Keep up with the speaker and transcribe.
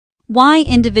Why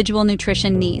individual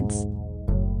nutrition needs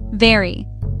vary.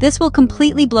 This will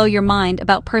completely blow your mind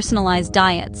about personalized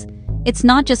diets. It's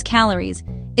not just calories,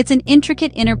 it's an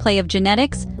intricate interplay of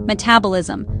genetics,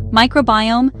 metabolism,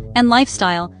 microbiome, and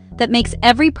lifestyle that makes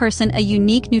every person a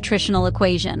unique nutritional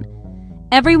equation.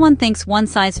 Everyone thinks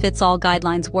one-size-fits-all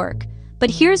guidelines work,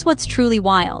 but here's what's truly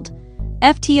wild.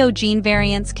 FTO gene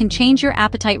variants can change your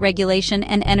appetite regulation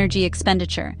and energy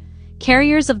expenditure.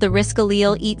 Carriers of the risk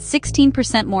allele eat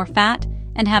 16% more fat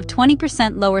and have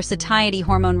 20% lower satiety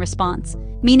hormone response,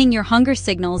 meaning your hunger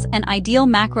signals and ideal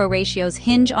macro ratios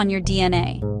hinge on your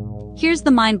DNA. Here's the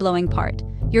mind-blowing part.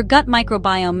 Your gut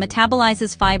microbiome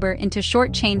metabolizes fiber into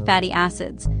short-chain fatty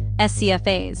acids,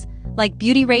 SCFAs, like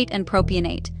butyrate and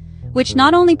propionate, which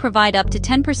not only provide up to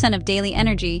 10% of daily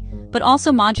energy, but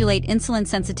also modulate insulin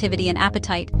sensitivity and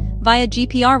appetite via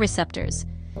GPR receptors.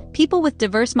 People with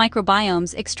diverse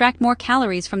microbiomes extract more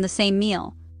calories from the same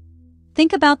meal.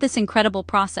 Think about this incredible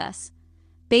process.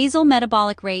 Basal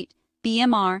metabolic rate,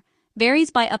 BMR,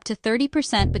 varies by up to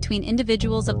 30% between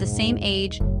individuals of the same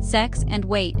age, sex, and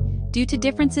weight due to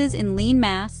differences in lean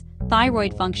mass,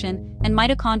 thyroid function, and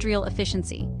mitochondrial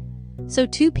efficiency. So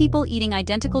two people eating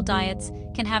identical diets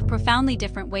can have profoundly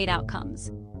different weight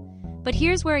outcomes. But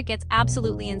here's where it gets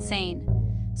absolutely insane.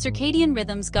 Circadian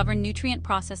rhythms govern nutrient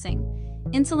processing.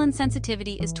 Insulin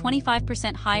sensitivity is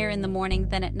 25% higher in the morning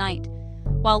than at night,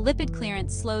 while lipid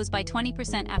clearance slows by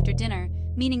 20% after dinner,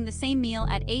 meaning the same meal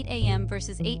at 8 a.m.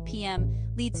 versus 8 p.m.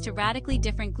 leads to radically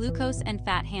different glucose and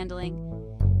fat handling.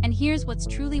 And here's what's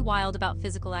truly wild about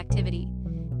physical activity.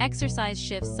 Exercise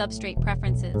shifts substrate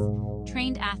preferences.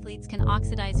 Trained athletes can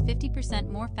oxidize 50%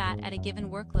 more fat at a given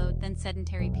workload than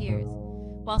sedentary peers,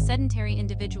 while sedentary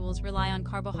individuals rely on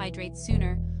carbohydrates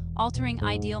sooner, altering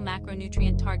ideal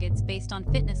macronutrient targets based on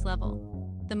fitness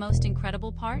level. The most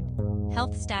incredible part?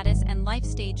 Health status and life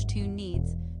stage 2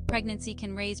 needs. Pregnancy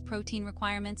can raise protein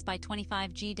requirements by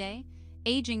 25 g-day,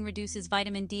 aging reduces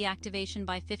vitamin D activation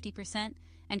by 50%,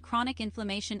 and chronic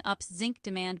inflammation ups zinc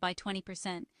demand by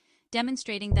 20%,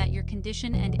 demonstrating that your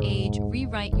condition and age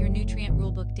rewrite your nutrient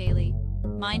rulebook daily.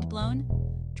 Mind blown?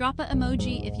 Drop a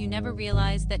emoji if you never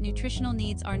realized that nutritional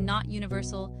needs are not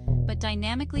universal, but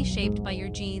dynamically shaped by your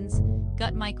genes,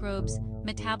 gut microbes,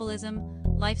 metabolism,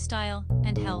 lifestyle,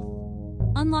 and health.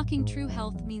 Unlocking true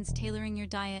health means tailoring your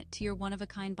diet to your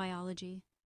one-of-a-kind biology.